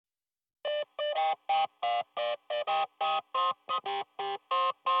All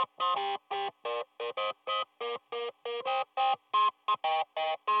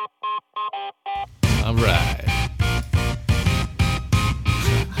right.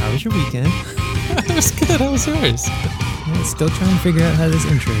 How was your weekend? It was good. How was yours? Yeah, still trying to figure out how this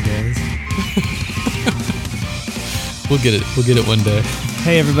intro goes. We'll get it. We'll get it one day.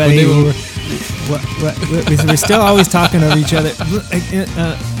 Hey, everybody. We're still always talking over each other.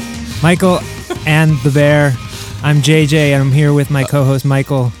 Michael and the bear. I'm JJ, and I'm here with my co-host,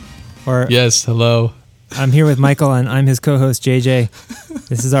 Michael. Yes, hello. I'm here with Michael, and I'm his co-host, JJ.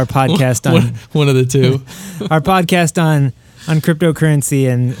 This is our podcast on... One of the two. Our podcast on cryptocurrency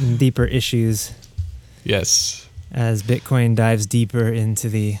and deeper issues. Yes. As Bitcoin dives deeper into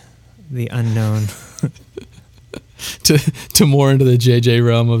the unknown. to more into the JJ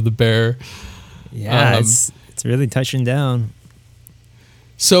realm of the bear. Yeah, it's really touching down.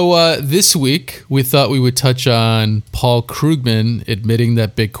 So this week, we thought we would touch on Paul Krugman admitting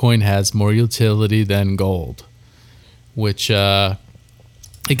that Bitcoin has more utility than gold, which it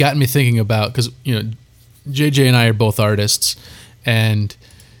got me thinking about because, JJ and I are both artists, and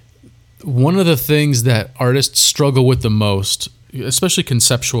one of the things that artists struggle with the most, especially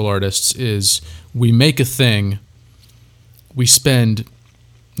conceptual artists, is we make a thing, we spend,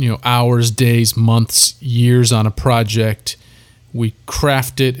 hours, days, months, years on a project. We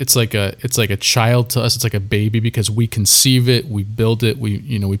craft it. It's like a child to us. It's like a baby because we conceive it, we build it,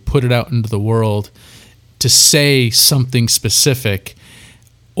 we put it out into the world to say something specific,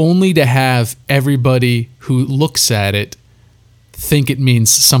 only to have everybody who looks at it think it means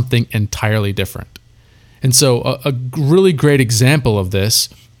something entirely different. And so a really great example of this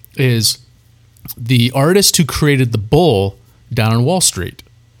is the artist who created the bull down on Wall Street.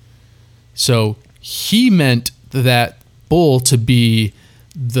 So he meant that bull to be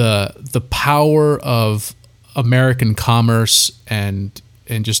the power of American commerce and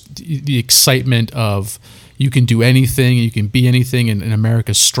just the excitement of you can do anything, you can be anything, and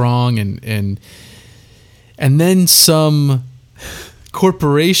America's strong, and then some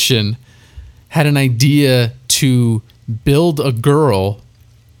corporation had an idea to build a girl,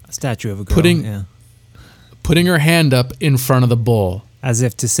 a statue of a girl, putting her hand up in front of the bull, as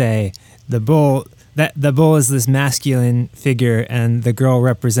if to say the bull is this masculine figure, and the girl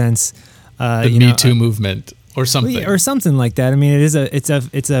represents the Me Too movement, or something like that. I mean,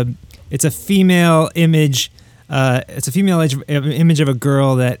 it's a female image. It's a female image of a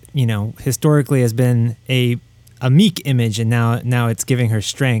girl that historically has been a meek image, and now it's giving her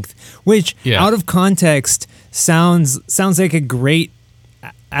strength, which out of context sounds like a great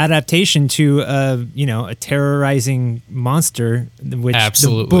adaptation to a terrorizing monster, which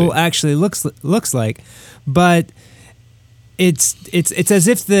Absolutely. The bull actually looks like, but it's as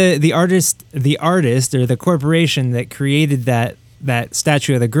if the artist or the corporation that created that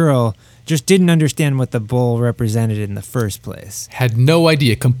statue of the girl just didn't understand what the bull represented in the first place. Had no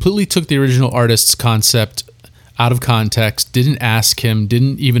idea. Completely took the original artist's concept out of context. Didn't ask him.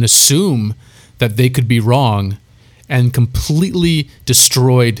 Didn't even assume that they could be wrong. And completely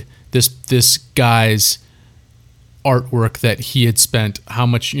destroyed this guy's artwork that he had spent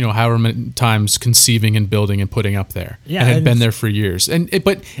however many times conceiving and building and putting up there, and had been there for years.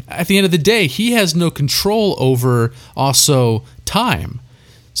 But at the end of the day, he has no control over also time.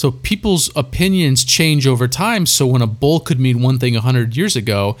 So people's opinions change over time. So when a bull could mean one thing 100 years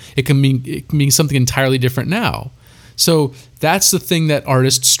ago, it can mean something entirely different now. So that's the thing that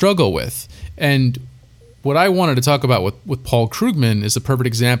artists struggle with. And what I wanted to talk about with Paul Krugman is the perfect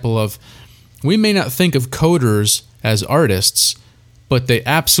example of, we may not think of coders as artists, but they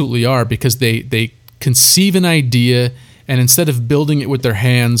absolutely are, because they conceive an idea, and instead of building it with their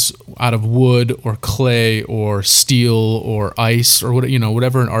hands out of wood or clay or steel or ice or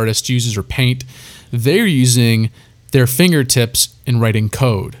whatever an artist uses, or paint, they're using their fingertips in writing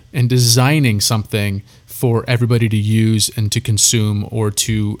code and designing something for everybody to use and to consume or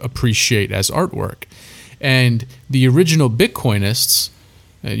to appreciate as artwork. And the original Bitcoinists,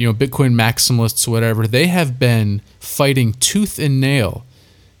 Bitcoin maximalists, whatever, they have been fighting tooth and nail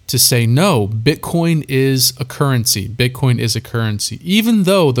to say, no, Bitcoin is a currency. Bitcoin is a currency. Even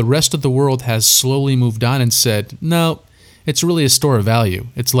though the rest of the world has slowly moved on and said, no, it's really a store of value.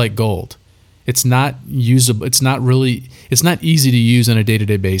 It's like gold. It's not usable. It's not easy to use on a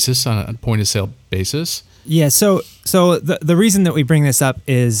day-to-day basis, on a point-of-sale basis. Yeah, so the reason that we bring this up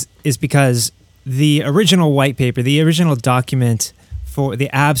is because the original white paper, the original document for the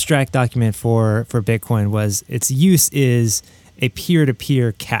abstract document for Bitcoin, was its use is a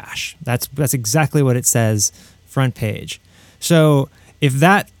peer-to-peer cash. That's exactly what it says front page. So if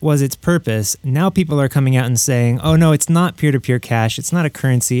that was its purpose, now people are coming out and saying, "Oh no, it's not peer-to-peer cash. It's not a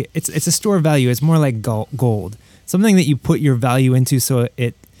currency. It's a store of value. It's more like gold, something that you put your value into, so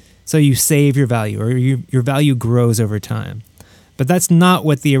you save your value, or your value grows over time." But that's not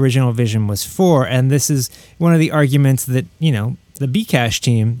what the original vision was for, and this is one of the arguments that the Bcash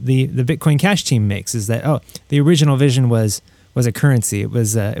team, the Bitcoin Cash team makes, is that the original vision was a currency. It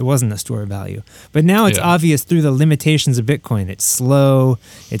wasn't a store of value. But now it's obvious through the limitations of Bitcoin. It's slow,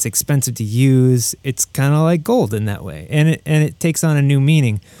 it's expensive to use, it's kind of like gold in that way. And it takes on a new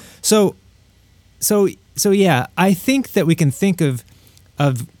meaning. So yeah, I think that we can think of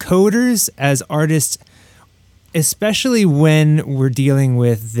coders as artists, especially when we're dealing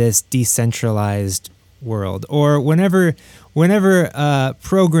with this decentralized world, or whenever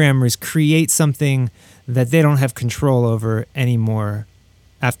programmers create something that they don't have control over anymore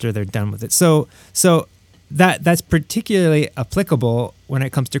after they're done with it. So that's particularly applicable when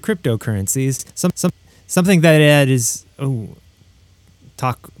it comes to cryptocurrencies. Something that Ed is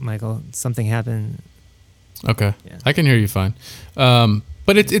talk, Michael. Something happened. Okay, Yeah. I can hear you fine.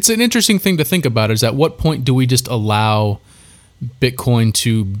 But it's an interesting thing to think about. Is at what point do we just allow Bitcoin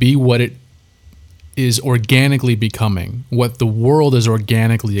to be what it is organically becoming, what the world is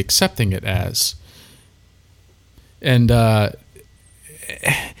organically accepting it as? And at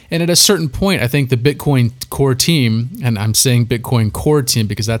a certain point, I think the Bitcoin core team, and I'm saying Bitcoin core team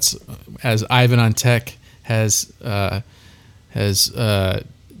because that's, as Ivan on Tech has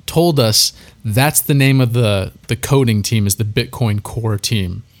told us, that's the name of the coding team, is the Bitcoin core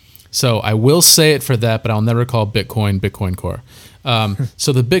team. So I will say it for that, but I'll never call Bitcoin core.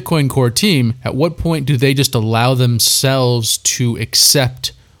 So the Bitcoin core team, at what point do they just allow themselves to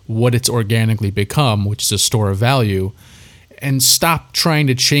accept what it's organically become, which is a store of value, and stop trying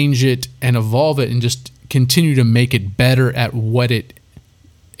to change it and evolve it and just continue to make it better at what it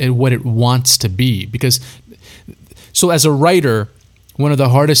wants to be? Because so as a writer, one of the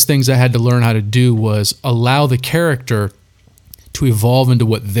hardest things I had to learn how to do was allow the character to evolve into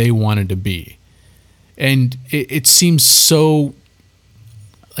what they wanted to be. And it seems so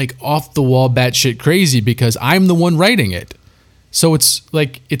like off the wall batshit crazy because I'm the one writing it. So it's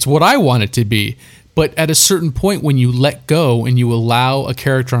like, it's what I want it to be. But at a certain point, when you let go and you allow a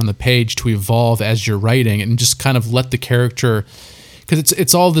character on the page to evolve as you're writing, and just kind of let the character, because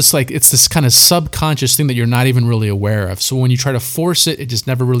it's all this, like, it's this kind of subconscious thing that you're not even really aware of. So when you try to force it, it just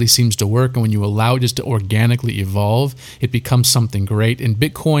never really seems to work. And when you allow it just to organically evolve, it becomes something great. And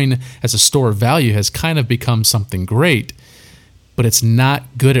Bitcoin as a store of value has kind of become something great, but it's not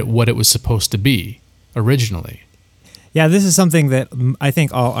good at what it was supposed to be originally. Yeah, this is something that I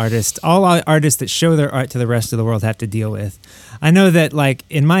think all artists that show their art to the rest of the world have to deal with. I know that, like,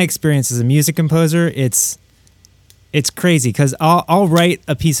 in my experience as a music composer, it's crazy because I'll write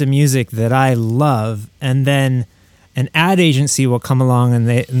a piece of music that I love, and then an ad agency will come along and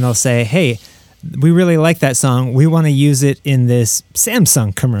they'll say, "Hey, we really like that song. We want to use it in this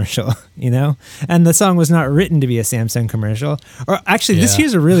Samsung commercial," And the song was not written to be a Samsung commercial. Or actually,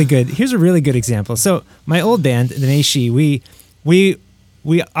 here's a really good example. So my old band, the Neishi,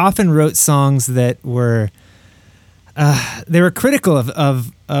 we often wrote songs that were they were critical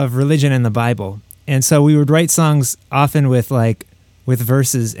of religion and the Bible. And so we would write songs often with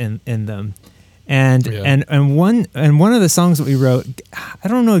verses in them. And one of the songs that we wrote, I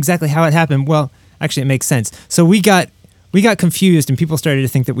don't know exactly how it happened. Well, actually, it makes sense. So we got confused, and people started to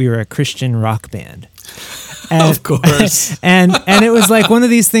think that we were a Christian rock band. And, of course. and it was like one of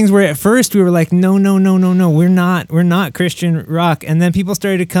these things where at first we were like, no, we're not Christian rock. And then people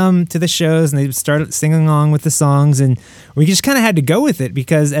started to come to the shows and they started singing along with the songs, and we just kind of had to go with it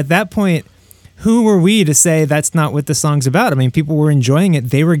because at that point, who were we to say that's not what the song's about? I mean, people were enjoying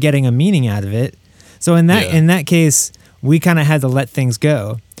it; they were getting a meaning out of it. So in that case, we kind of had to let things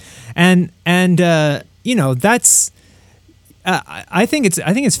go, and that's. I think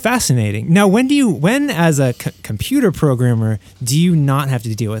it's fascinating. Now, when as a computer programmer do you not have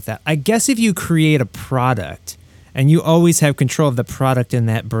to deal with that? I guess if you create a product and you always have control of the product in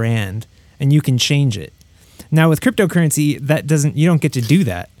that brand, and you can change it. Now with cryptocurrency, you don't get to do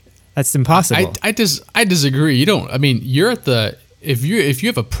that. That's impossible. I disagree. You don't. I mean, you're at the if you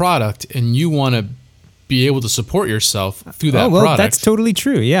have a product and you want to be able to support yourself through that product. That's totally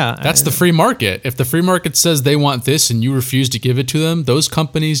true. Yeah, that's the free market. If the free market says they want this and you refuse to give it to them, those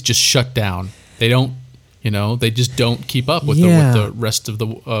companies just shut down. They don't. They just don't keep up with the rest of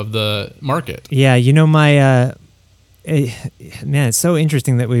the market. Yeah, Man, it's so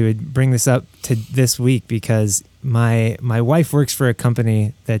interesting that we would bring this up to this week because my wife works for a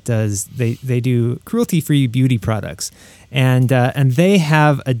company that they do cruelty-free beauty products, and they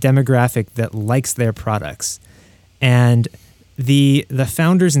have a demographic that likes their products, and the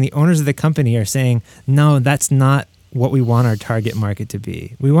founders and the owners of the company are saying, no, that's not what we want our target market to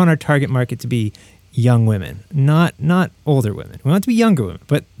be. We want our target market to be young women, not older women. We want it to be younger women,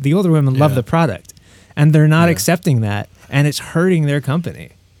 but the older women love the product. And they're not accepting that, and it's hurting their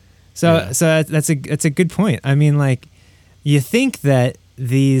company. So that's a good point. I mean, like, you think that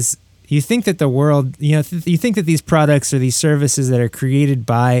the world, you think that these products or these services that are created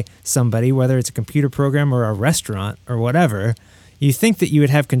by somebody, whether it's a computer program or a restaurant or whatever, you think that you would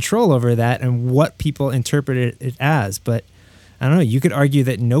have control over that and what people interpret it as. But I don't know. You could argue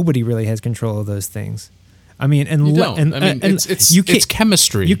that nobody really has control of those things. I mean, it's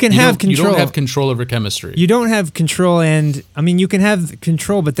chemistry. You have control. You don't have control over chemistry. You don't have control, and I mean, you can have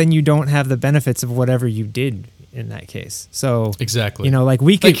control, but then you don't have the benefits of whatever you did in that case. So exactly, like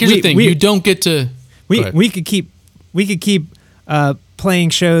we could. Like, here's the thing: you don't get to. We could keep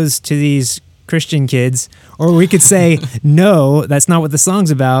playing shows to these Christian kids, or we could say, no, that's not what the song's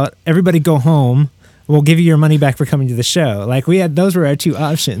about. Everybody go home. We'll give you your money back for coming to the show. Like, those were our two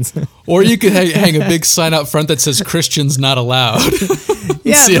options. Or you could hang a big sign out front that says Christians not allowed.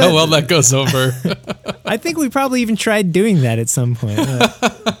 See how well that goes over. I think we probably even tried doing that at some point.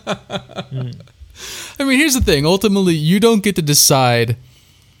 I mean, here's the thing. Ultimately, you don't get to decide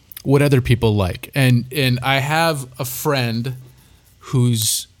what other people like. And I have a friend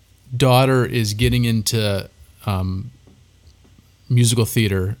whose daughter is getting into musical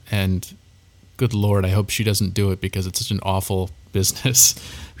theater, and good Lord, I hope she doesn't do it because it's such an awful business.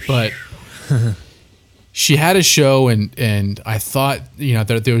 But she had a show, and I thought,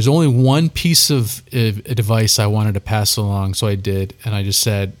 that there was only one piece of advice I wanted to pass along, so I did. And I just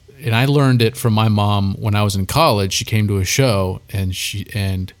said, and I learned it from my mom when I was in college. She came to a show,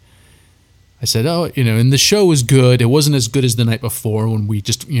 and I said, and the show was good. It wasn't as good as the night before when we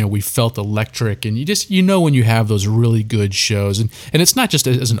just, we felt electric. And when you have those really good shows, and it's not just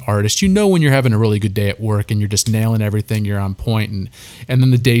as an artist, when you're having a really good day at work and you're just nailing everything, you're on point, and then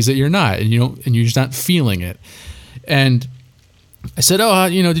the days that you're not, and you're just not feeling it. And I said,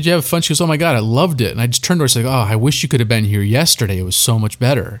 did you have fun? She goes, oh my God, I loved it. And I just turned to her and said, I wish you could have been here yesterday. It was so much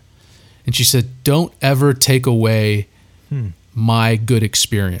better. And she said, don't ever take away my good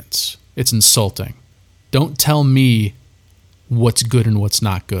experience. It's insulting. Don't tell me what's good and what's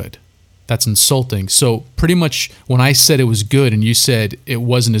not good. That's insulting. So pretty much when I said it was good and you said it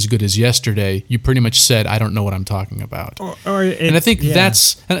wasn't as good as yesterday, you pretty much said, I don't know what I'm talking about. And I think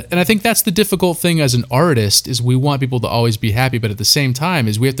that's the difficult thing as an artist, is we want people to always be happy, but at the same time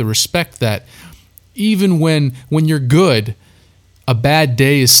is we have to respect that even when you're good, a bad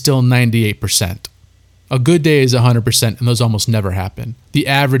day is still 98%. A good day is 100%, and those almost never happen. The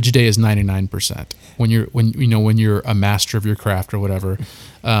average day is 99% when you're a master of your craft or whatever.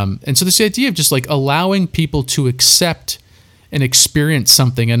 And so this idea of just like allowing people to accept and experience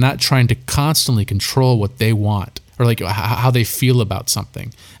something and not trying to constantly control what they want or like how they feel about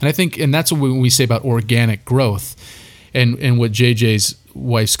something. And I think, and that's what we say about organic growth, and what JJ's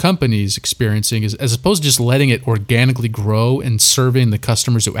wife's company is experiencing is, as opposed to just letting it organically grow and serving the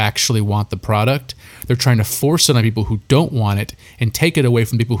customers who actually want the product, they're trying to force it on people who don't want it and take it away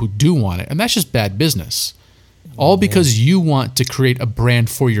from people who do want it. And that's just bad business. All because you want to create a brand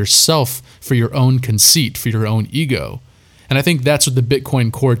for yourself, for your own conceit, for your own ego. And I think that's what the Bitcoin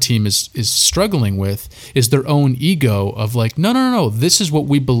core team is struggling with, is their own ego of like, no, this is what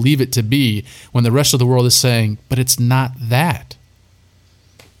we believe it to be, when the rest of the world is saying, but it's not that.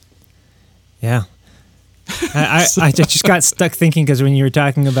 Yeah. I just got stuck thinking, because when you were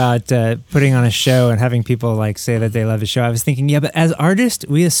talking about putting on a show and having people like say that they love the show, I was thinking, but as artists,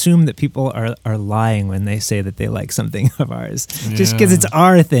 we assume that people are lying when they say that they like something of ours, just because it's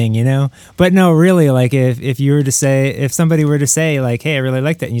our thing, But no, really, like if you were to say, if somebody were to say like, hey, I really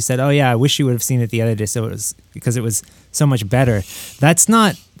like that, and you said, oh yeah, I wish you would have seen it the other day, so it was because it was so much better. That's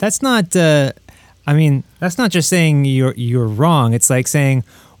not just saying you're wrong. It's like saying,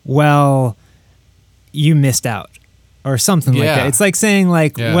 well, you missed out or something like that. It's like saying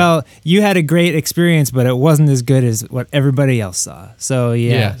well, you had a great experience, but it wasn't as good as what everybody else saw. So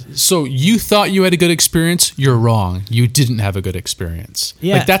So you thought you had a good experience. You're wrong. You didn't have a good experience.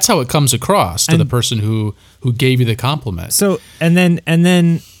 Yeah. Like that's how it comes across to the person who gave you the compliment. So, and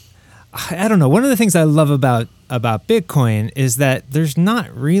then I don't know. One of the things I love about Bitcoin is that there's not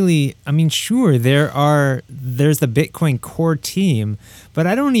really, sure, there's the Bitcoin core team, but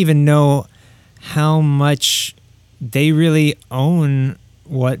I don't even know how much they really own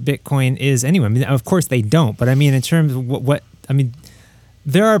what Bitcoin is anyway. I mean, of course they don't, but I mean, in terms of what I mean,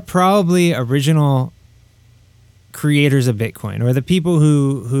 there are probably original creators of Bitcoin, or the people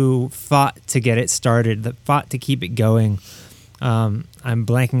who fought to get it started, that fought to keep it going. I'm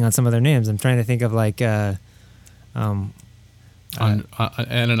blanking on some of their names. I'm trying to think of like Ananapolis.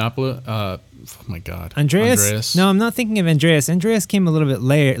 Oh my God, Andreas. No, I'm not thinking of Andreas. Andreas came a little bit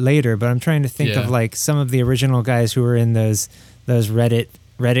later, but I'm trying to think of like some of the original guys who were in those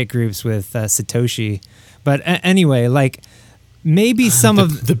Reddit groups with Satoshi. But anyway, like maybe some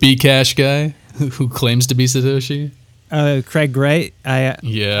of the Bcash guy who claims to be Satoshi. Craig Wright. I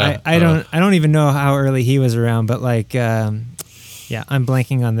don't even know how early he was around, but like I'm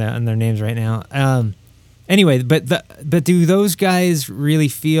blanking on their names right now. Anyway, but do those guys really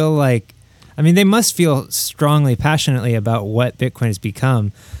feel like? I mean, they must feel strongly, passionately about what Bitcoin has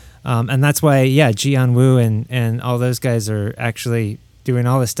become, and that's why, Jian Wu and all those guys are actually doing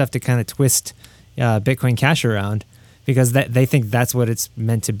all this stuff to kind of twist Bitcoin Cash around, because they think that's what it's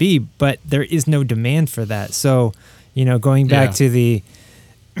meant to be, but there is no demand for that. So, going back to the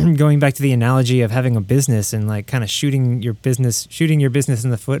analogy of having a business and like kind of shooting your business in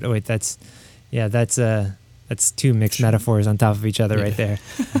the foot. Oh wait, that's two mixed metaphors on top of each other right there.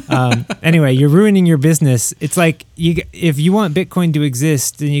 Anyway, you're ruining your business. It's like if you want Bitcoin to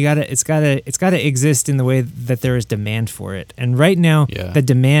exist, then it's gotta exist in the way that there is demand for it. And right now, the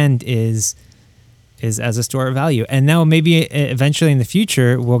demand is as a store of value. And now maybe eventually in the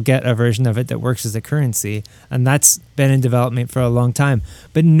future, we'll get a version of it that works as a currency. And that's been in development for a long time.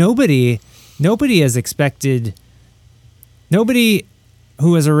 But nobody has expected, nobody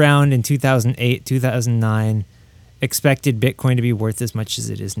who was around in 2008, 2009, expected Bitcoin to be worth as much as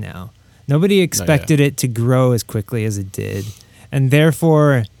it is now. Nobody expected it to grow as quickly as it did. And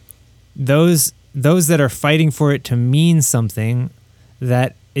therefore, those that are fighting for it to mean something,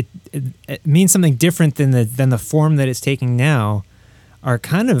 that it means something different than the form that it's taking now, are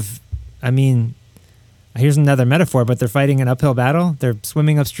kind of, I mean, here's another metaphor, but they're fighting an uphill battle. They're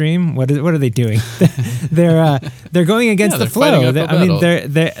swimming upstream. What are they doing? they're going against the flow. I mean,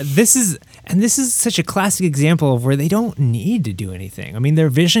 this is such a classic example of where they don't need to do anything. I mean, their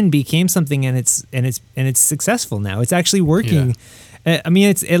vision became something, and it's successful now. It's actually working. I mean,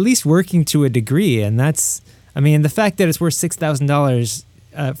 it's at least working to a degree, and that's. I mean, the fact that it's worth $6,000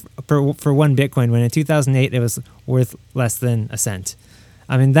 for one Bitcoin, when in 2008 it was worth less than a cent.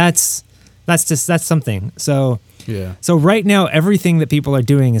 I mean, that's something. So right now, everything that people are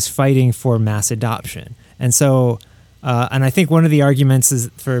doing is fighting for mass adoption. And so, and I think one of the arguments is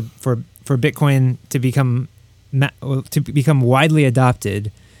for Bitcoin to become widely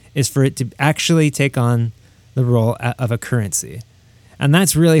adopted is for it to actually take on the role of a currency, and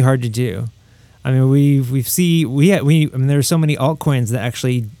that's really hard to do. I mean, I mean, there are so many altcoins that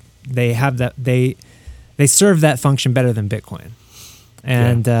actually they serve that function better than Bitcoin.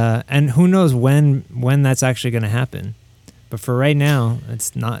 And who knows when that's actually going to happen. But for right now,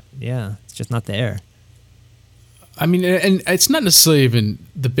 it's not. Yeah, it's just not there. I mean, and it's not necessarily even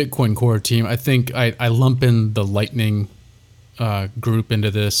the Bitcoin Core team. I think I lump in the Lightning group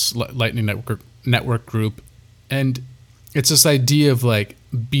into this, Lightning Network group, and it's this idea of like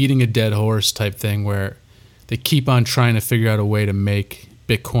beating a dead horse type thing, where they keep on trying to figure out a way to make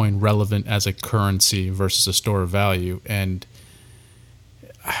Bitcoin relevant as a currency versus a store of value. And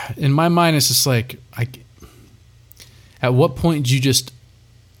in my mind, it's just like, at what point do you just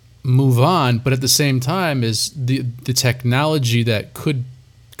move on? But at the same time, is the technology that could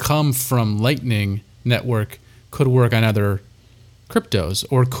come from Lightning Network could work on other cryptos,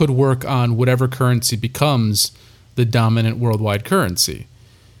 or could work on whatever currency becomes the dominant worldwide currency,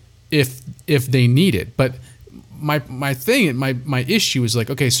 if they need it. But my issue is like,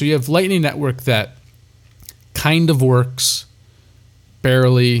 okay, so you have Lightning Network that kind of works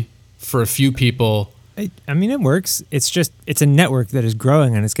barely for a few people. I mean, it works. It's a network that is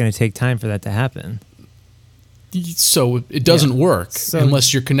growing, and it's going to take time for that to happen. So it doesn't work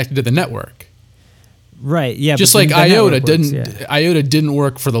unless you're connected to the network. Right. Yeah. Just like IOTA IOTA didn't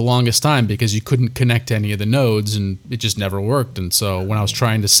work for the longest time because you couldn't connect to any of the nodes, and it just never worked. And so when I was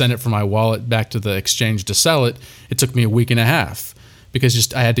trying to send it from my wallet back to the exchange to sell it, it took me a week and a half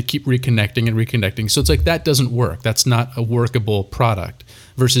because I had to keep reconnecting. So it's like, that doesn't work. That's not a workable product.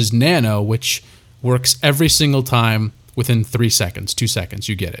 Versus Nano, which works every single time within 3 seconds, 2 seconds,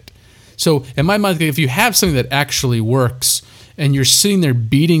 you get it. So in my mind, if you have something that actually works, and you're sitting there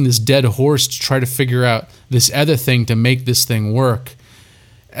beating this dead horse to try to figure out this other thing to make this thing work,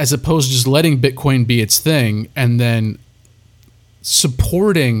 as opposed to just letting Bitcoin be its thing and then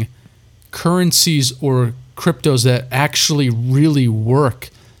supporting currencies or cryptos that actually really work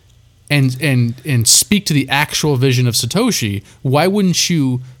and speak to the actual vision of Satoshi, why wouldn't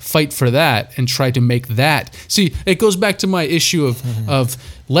you fight for that and try to make that? See, it goes back to my issue of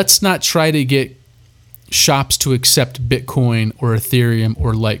let's not try to get shops to accept Bitcoin or Ethereum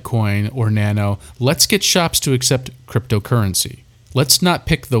or Litecoin or Nano. Let's get shops to accept cryptocurrency. Let's not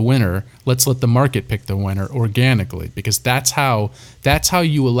pick the winner. Let's let the market pick the winner organically, because that's how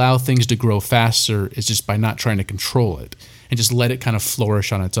you allow things to grow faster, is just by not trying to control it and just let it kind of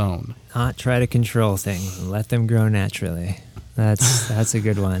flourish on its own. Not try to control things and let them grow naturally. That's a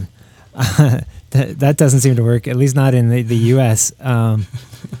good one. That doesn't seem to work, at least not in the U.S.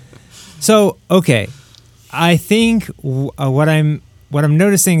 So, okay, I think what I'm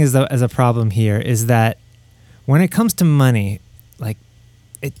noticing as a problem here is that when it comes to money, like,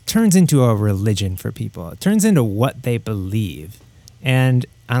 it turns into a religion for people. It turns into what they believe, and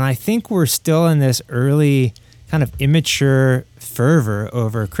I think we're still in this early kind of immature fervor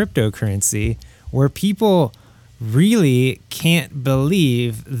over cryptocurrency, where people really can't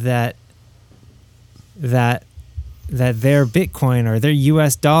believe that their Bitcoin or their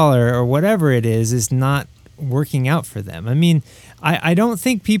US dollar or whatever it is not working out for them. I mean, I don't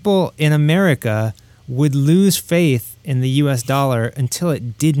think people in America would lose faith in the US dollar until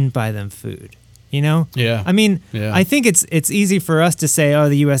it didn't buy them food. You know? Yeah. I mean, yeah. I think it's easy for us to say, oh,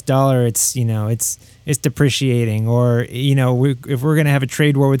 the US dollar, it's depreciating, or, if we're going to have a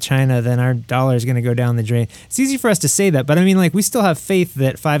trade war with China, then our dollar is going to go down the drain. It's easy for us to say that, but I mean, like, we still have faith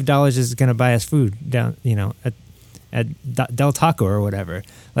that $5 is going to buy us food down, at Del Taco or whatever.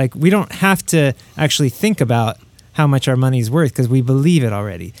 Like, we don't have to actually think about how much our money's worth, because we believe it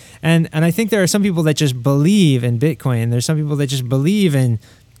already. And I think there are some people that just believe in Bitcoin. There's some people that just believe in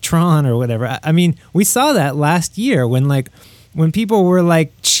Tron or whatever. I mean, we saw that last year when people were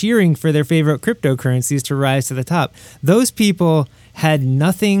like cheering for their favorite cryptocurrencies to rise to the top. Those people had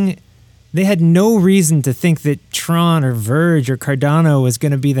nothing. They had no reason to think that Tron or Verge or Cardano was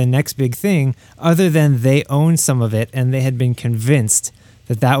going to be the next big thing, other than they owned some of it and they had been convinced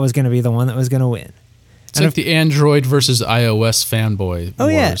that was going to be the one that was going to win. It's like the Android versus iOS fanboy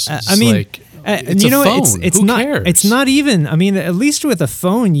wars. I mean, like, it's a phone. It's Who not. cares? It's not even. I mean, at least with a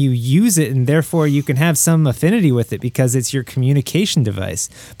phone, you use it, and therefore you can have some affinity with it because it's your communication device.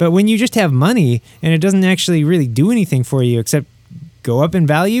 But when you just have money and it doesn't actually really do anything for you except go up in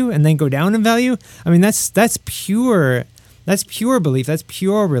value and then go down in value, I mean, that's pure belief. That's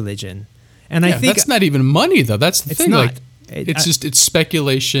pure religion. And I think that's not even money, though. That's the thing. Not. Like, it's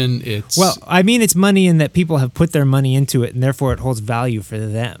speculation. Well, I mean, it's money in that people have put their money into it, and therefore it holds value for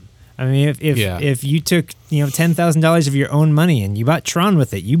them. I mean, if you took $10,000 of your own money and you bought Tron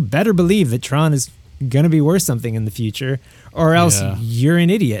with it, you better believe that Tron is going to be worth something in the future, or else you're an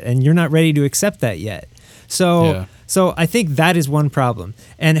idiot and you're not ready to accept that yet. So I think that is one problem.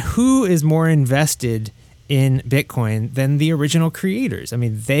 And who is more invested in Bitcoin than the original creators? I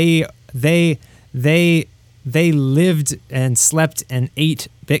mean, they lived and slept and ate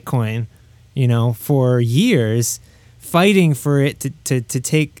Bitcoin, for years, fighting for it to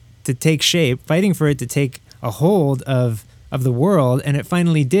take shape, fighting for it to take a hold of the world, and it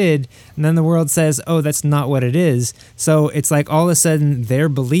finally did. And then the world says, oh, that's not what it is. So it's like all of a sudden their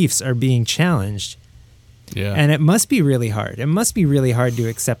beliefs are being challenged. Yeah. And it must be really hard. It must be really hard to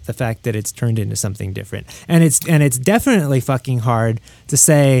accept the fact that it's turned into something different. And it's definitely fucking hard to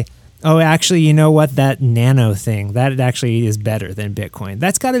say, oh, actually, you know what? That Nano thing, that actually is better than Bitcoin.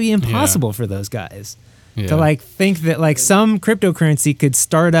 That's got to be impossible for those guys. Yeah. To think that some cryptocurrency could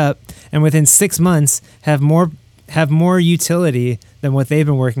start up and within 6 months have more utility than what they've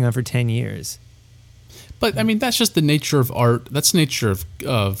been working on for 10 years. But I mean, that's just the nature of art. That's the nature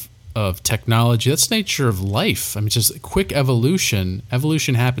of technology. That's the nature of life. I mean, just quick evolution.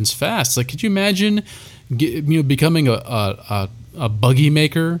 Evolution happens fast. Like, could you imagine, becoming a buggy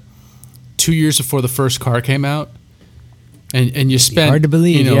maker 2 years before the first car came out? And you spent hard to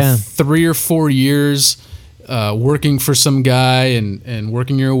believe, 3 or 4 years working for some guy and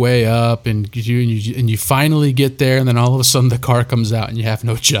working your way up, and you finally get there, and then all of a sudden the car comes out and you have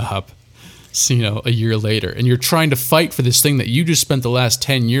no job. So, a year later, and you're trying to fight for this thing that you just spent the last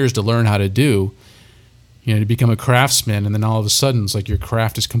 10 years to learn how to do, to become a craftsman, and then all of a sudden it's like your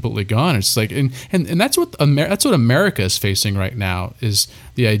craft is completely gone. It's like, and that's what America is facing right now, is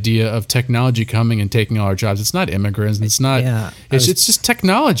the idea of technology coming and taking all our jobs. It's not immigrants. It's not. Yeah, it's just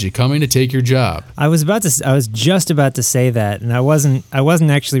technology coming to take your job. I was just about to say that, and I wasn't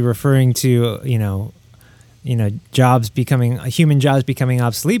actually referring to human jobs becoming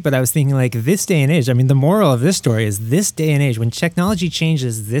obsolete, but I was thinking, like, this day and age. I mean, the moral of this story is, this day and age, when technology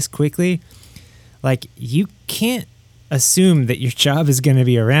changes this quickly, like you can't assume that your job is going to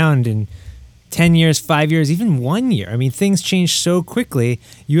be around in 10 years, 5 years, even 1 year. I mean, things change so quickly.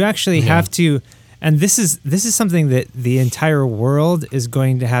 You actually have to, and this is something that the entire world is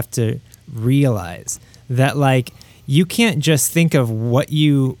going to have to realize, that like you can't just think of what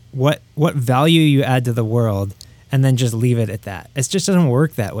value you add to the world and then just leave it at that. It just doesn't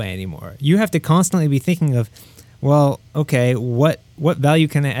work that way anymore. You have to constantly be thinking of, well, okay, what value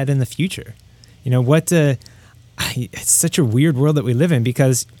can I add in the future? You know, it's such a weird world that we live in,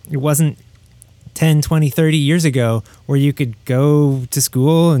 because it wasn't 10, 20, 30 years ago where you could go to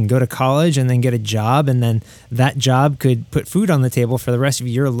school and go to college and then get a job, and then that job could put food on the table for the rest of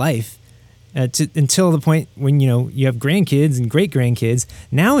your life until the point when, you know, you have grandkids and great grandkids.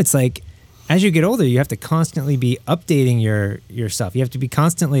 Now it's like, as you get older, you have to constantly be updating yourself. You have to be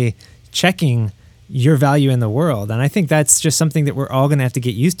constantly checking your value in the world. And I think that's just something that we're all going to have to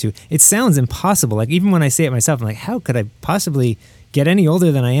get used to. It sounds impossible. Like, even when I say it myself, I'm like, how could I possibly get any older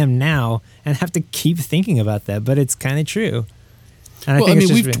than I am now and have to keep thinking about that? But it's kind of true. And well, I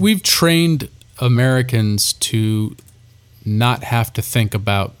mean, we've trained Americans to not have to think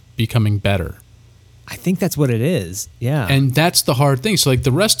about becoming better. I think that's what it is. Yeah. And that's the hard thing. So like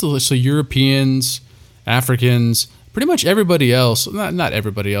the rest of Europeans, Africans, pretty much everybody else, not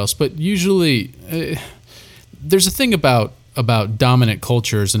everybody else, but usually there's a thing about dominant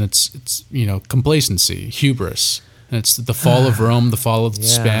cultures, and it's you know, complacency, hubris. And it's the fall of Rome, the fall of the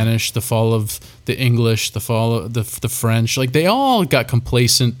Spanish, the fall of the English, the fall of the French. Like, they all got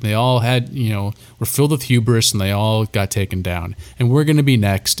complacent. They all had, you know, were filled with hubris, and they all got taken down. And we're going to be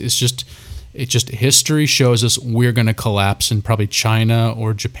next. It's just history shows us we're going to collapse in probably China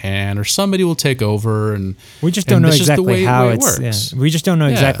or Japan, or somebody will take over, and we just don't know exactly how it works. Yeah. We just don't know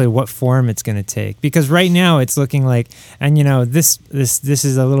exactly what form it's going to take, because right now it's looking like, and you know, this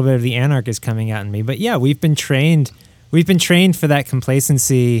is a little bit of the anarchist coming out in me, but yeah, we've been trained for that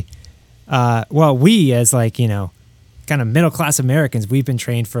complacency. Well, we as, like, you know, kind of middle class Americans, we've been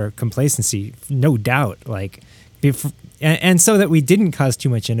trained for complacency, no doubt. Like, and so that we didn't cause too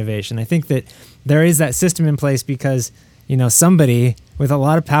much innovation. I think that there is that system in place because, you know, somebody with a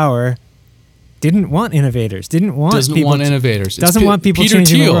lot of power didn't want innovators, doesn't want people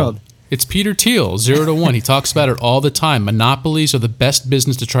changing the world. It's Peter Thiel, 0 to 1. He talks about it all the time. Monopolies are the best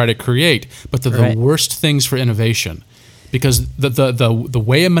business to try to create, but they're the worst things for innovation, because the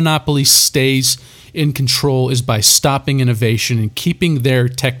way a monopoly stays in control is by stopping innovation and keeping their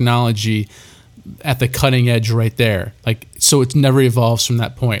technology at the cutting edge right there. Like, so it never evolves from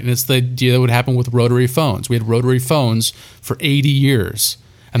that point. And it's the idea that would happen with rotary phones. We had rotary phones for 80 years.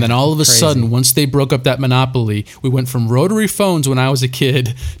 And then all of a sudden, once they broke up that monopoly, we went from rotary phones when I was a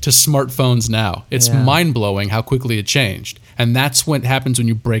kid to smartphones now. It's mind-blowing how quickly it changed. And that's what happens when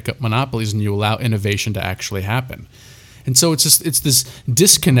you break up monopolies and you allow innovation to actually happen. And so it's this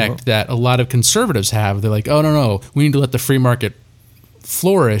disconnect that a lot of conservatives have. They're like, oh, no, we need to let the free market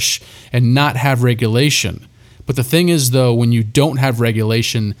flourish and not have regulation. But the thing is, though, when you don't have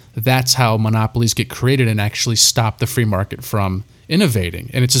regulation, that's how monopolies get created and actually stop the free market from innovating.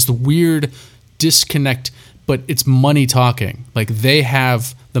 And it's just a weird disconnect, but it's money talking. Like, they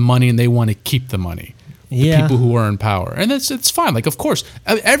have the money and they want to keep the money. The people who are in power. And it's fine. Like, of course,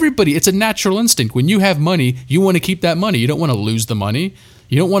 everybody, it's a natural instinct. When you have money, you want to keep that money. You don't want to lose the money.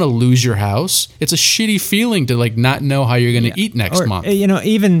 You don't want to lose your house. It's a shitty feeling to, like, not know how you're going to eat next month. You know,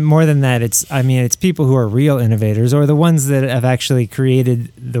 even more than that, it's people who are real innovators, or the ones that have actually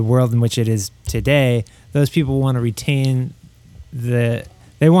created the world in which it is today. Those people want to retain the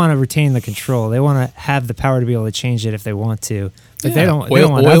control. They want to have the power to be able to change it if they want to. But they don't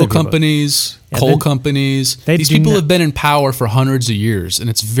want oil companies, coal companies. These people have been in power for hundreds of years, and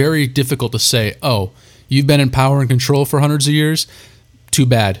it's very difficult to say, "Oh, you've been in power and control for hundreds of years. Too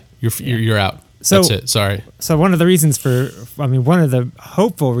bad, you're out." That's it. Sorry. So one of the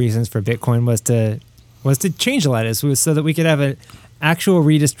hopeful reasons for Bitcoin was to change a lot of this, so that we could have an actual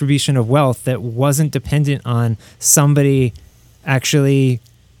redistribution of wealth that wasn't dependent on somebody actually,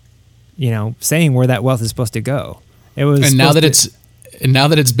 you know, saying where that wealth is supposed to go. It was, and now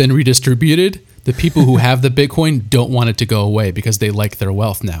that it's been redistributed, the people who have the Bitcoin don't want it to go away because they like their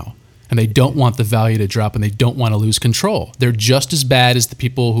wealth now, and they don't want the value to drop, and they don't want to lose control. They're just as bad as the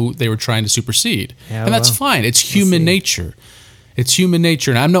people who they were trying to supersede, and that's fine. It's human nature. It's human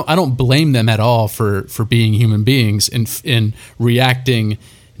nature, and I don't blame them at all for being human beings in reacting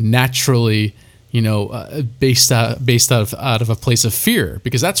naturally, you know, based out of a place of fear,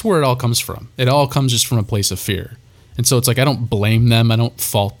 because that's where it all comes from. It all comes just from a place of fear. And so it's like, I don't blame them. I don't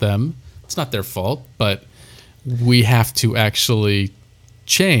fault them. It's not their fault, but we have to actually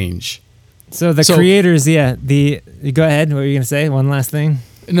change So the creators, go ahead. What were you going to say? One last thing?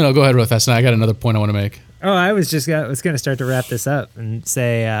 No, go ahead real fast. I got another point I want to make. Oh, I was going to start to wrap this up and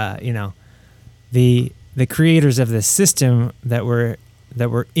say, the creators of the system that we're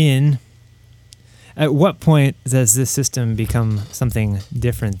in, at what point does this system become something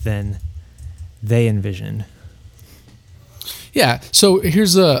different than they envisioned? Yeah. So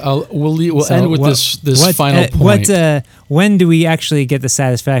here's we'll end with this final point. When do we actually get the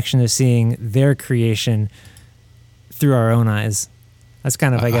satisfaction of seeing their creation through our own eyes? That's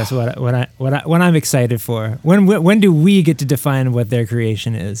kind of, I guess, what I'm excited for. When do we get to define what their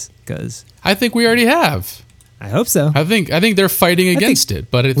creation is? Because I think we already have. I hope so. I think they're fighting against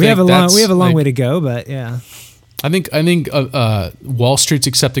it, but we have a long way to go. But yeah, I think Wall Street's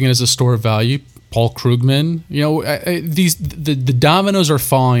accepting it as a store of value. Paul Krugman, the dominoes are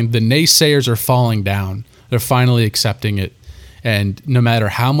falling. The naysayers are falling down. They're finally accepting it, and no matter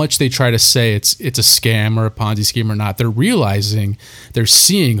how much they try to say it's a scam or a Ponzi scheme or not, they're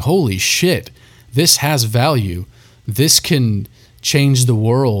seeing, holy shit, this has value. This can change the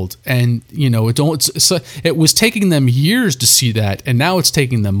world, and it was taking them years to see that, and now it's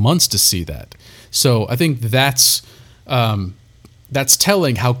taking them months to see that. So I think that's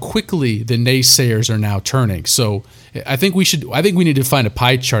telling how quickly the naysayers are now turning. So I think we need to find a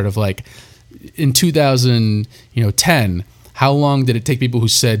pie chart of, like, in 2010, how long did it take people who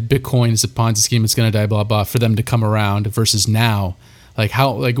said Bitcoin is a Ponzi scheme, it's going to die, blah blah, for them to come around, versus now,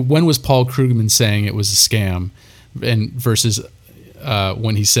 when was Paul Krugman saying it was a scam, and versus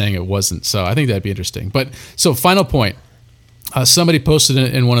when he's saying it wasn't. So I think that'd be interesting. But so final point, somebody posted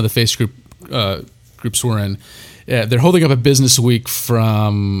in one of the Facebook groups we're in. They're holding up a Business Week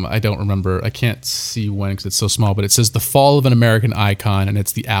from, I don't remember, I can't see when because it's so small, but it says the fall of an American icon, and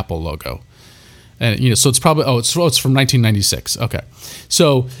it's the Apple logo. And, so it's probably, it's from 1996. Okay.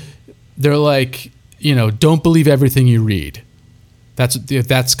 So they're like, don't believe everything you read. That's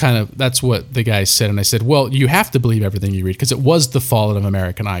what the guy said. And I said, well, you have to believe everything you read, because it was the fall of an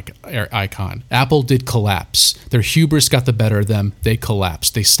American icon. Apple did collapse. Their hubris got the better of them. They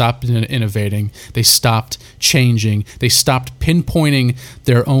collapsed. They stopped innovating. They stopped changing. They stopped pinpointing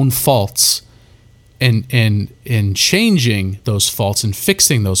their own faults and changing those faults and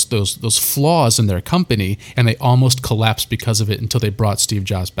fixing those flaws in their company, and they almost collapsed because of it until they brought Steve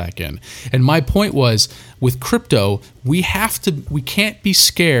Jobs back in. And my point was, with crypto, we can't be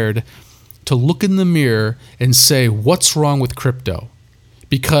scared to look in the mirror and say, what's wrong with crypto?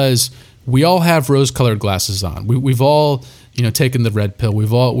 Because we all have rose-colored glasses on. We've all taken the red pill.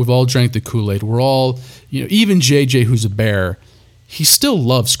 We've all drank the Kool-Aid. We're all, even JJ, who's a bear, he still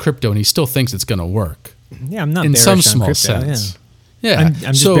loves crypto and he still thinks it's going to work. Yeah, I'm not in bearish some on small crypto, sense. Yeah, I'm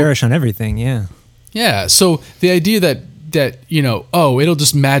just bearish on everything. Yeah. Yeah. So the idea that it'll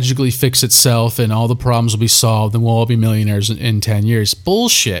just magically fix itself and all the problems will be solved and we'll all be millionaires in 10 years.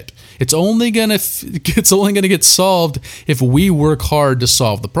 Bullshit. It's only gonna get solved if we work hard to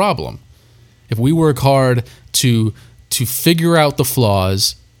solve the problem. If we work hard to figure out the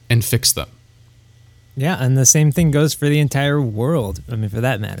flaws and fix them. Yeah, and the same thing goes for the entire world. I mean, for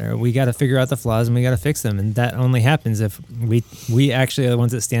that matter, we got to figure out the flaws and we got to fix them, and that only happens if we actually are the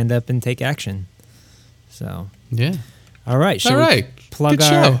ones that stand up and take action. So yeah, all right, all right, plug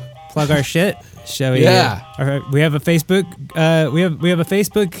our shit. Shall we? Yeah, all right, we have a Facebook. We have a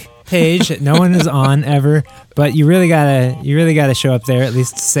Facebook page that no one is on ever, but you really gotta show up there, at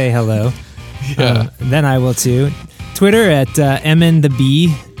least to say hello. Yeah. Then I will too. Twitter at MNTheBee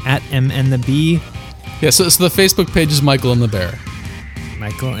at MNTheBee. Yeah, so the Facebook page is Michael and the Bear.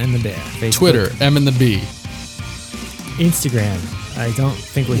 Michael and the Bear. Facebook. Twitter, M and the B. Instagram. I don't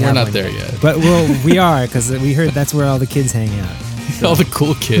think we have. We're not there yet. But we are, because we heard that's where all the kids hang out. So. All the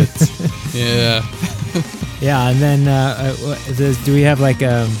cool kids. Yeah. Yeah, and then do we have like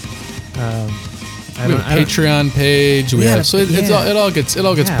a Patreon page? It all gets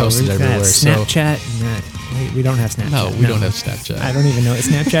posted everywhere. Snapchat. We don't have Snapchat. No, we don't have Snapchat. I don't even know what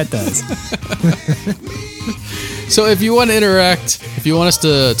Snapchat does. So if you want to interact, if you want us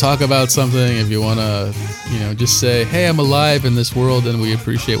to talk about something, if you want to, just say, hey, I'm alive in this world and we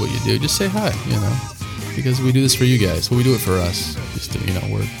appreciate what you do, just say hi, because we do this for you guys. Well, we do it for us. Just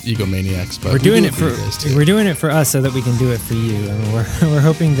we're egomaniacs, but we're doing it for us so that we can do it for you. I mean, we're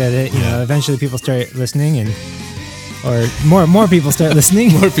hoping that eventually people start listening or more people start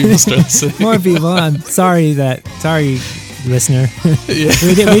listening. More people start listening. More people. I'm sorry, listener. Yeah.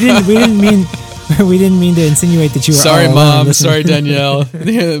 we didn't mean to insinuate that you were. Sorry, Mom. Sorry, Danielle.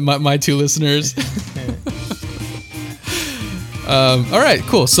 my two listeners. All right,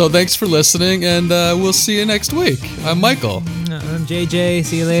 cool. So thanks for listening, and we'll see you next week. I'm Michael. I'm I'm JJ.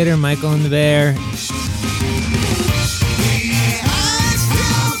 See you later. Michael and the Bear.